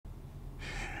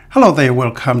Hello there,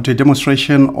 welcome to a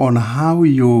demonstration on how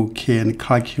you can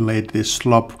calculate the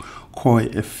slope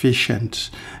coefficient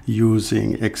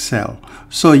using Excel.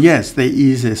 So yes, there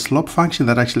is a slope function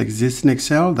that actually exists in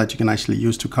Excel that you can actually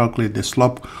use to calculate the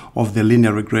slope of the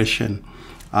linear regression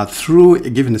through a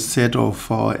given set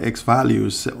of x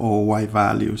values or y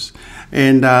values.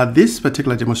 And this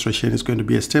particular demonstration is going to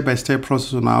be a step-by-step process.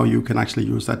 So now you can actually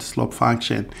use that slope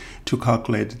function to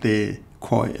calculate the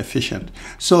coefficient.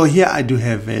 So here I do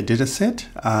have a data set,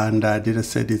 and data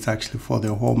set is actually for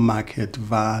the home market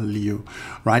value,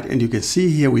 right? And you can see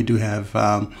here we do have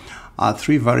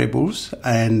three variables,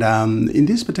 and in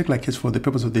this particular case, for the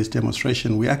purpose of this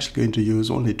demonstration, we're actually going to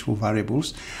use only two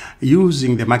variables,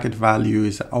 using the market value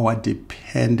is our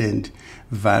dependent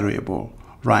variable,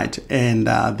 right? And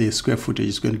the square footage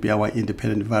is going to be our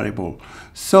independent variable.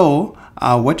 So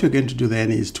what you're going to do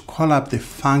then is to call up the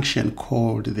function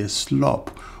called the slope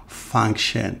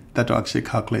function that will actually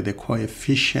calculate the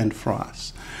coefficient for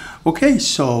us. Okay,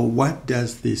 so what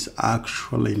does this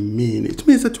actually mean? It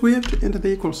means that we have to enter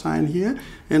the equal sign here,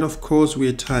 and of course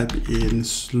we type in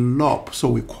slope. So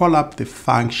we call up the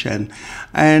function,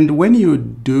 and when you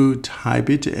do type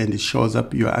it and it shows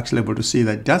up, you're actually able to see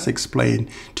that it does explain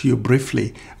to you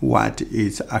briefly what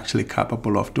it's actually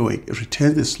capable of doing. It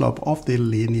returns the slope of the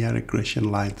linear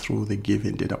regression line through the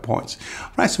given data points.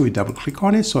 Right, so we double click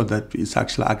on it so that it's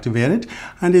actually activated,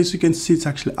 and as you can see, it's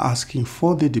actually asking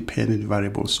for the dependent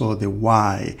variable, so the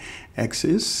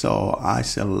y-axis. So I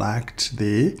select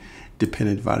the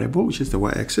dependent variable, which is the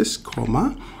y-axis,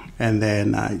 comma, and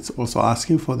then it's also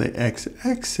asking for the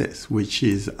x-axis, which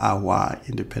is our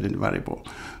independent variable.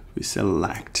 We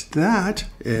select that,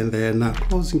 and then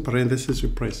closing parenthesis, we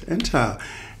press enter,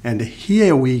 and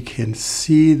here we can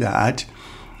see that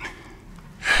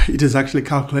it has actually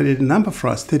calculated a number for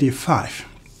us, 35.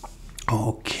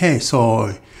 Okay,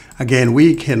 so again,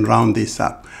 we can round this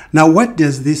up. Now, what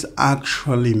does this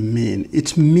actually mean?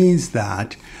 It means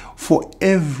that for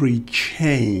every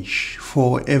change,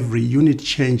 for every unit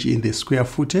change in the square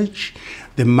footage,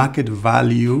 the market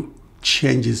value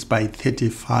changes by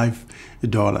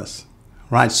 $35,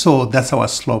 right? So that's our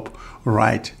slope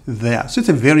right there. So it's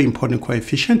a very important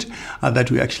coefficient that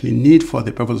we actually need for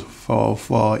the purpose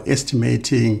for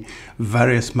estimating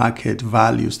various market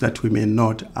values that we may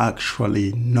not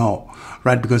actually know,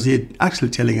 right? Because it's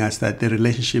actually telling us that the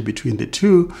relationship between the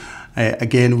two,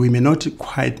 again, we may not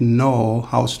quite know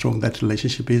how strong that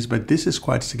relationship is, but this is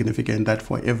quite significant that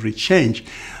for every change,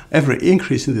 every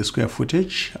increase in the square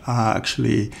footage,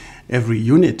 actually every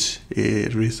unit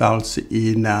results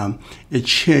in a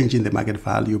change in the market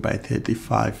value by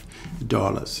 $35.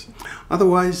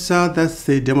 Otherwise, that's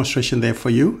the demonstration there for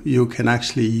you. You can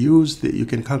actually you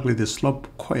can calculate the slope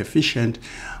coefficient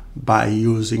by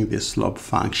using the slope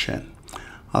function.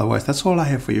 Otherwise, that's all I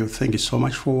have for you. Thank you so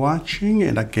much for watching.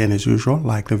 And again, as usual,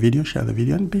 like the video, share the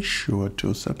video, and be sure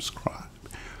to subscribe.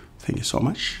 Thank you so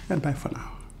much, and bye for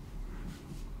now.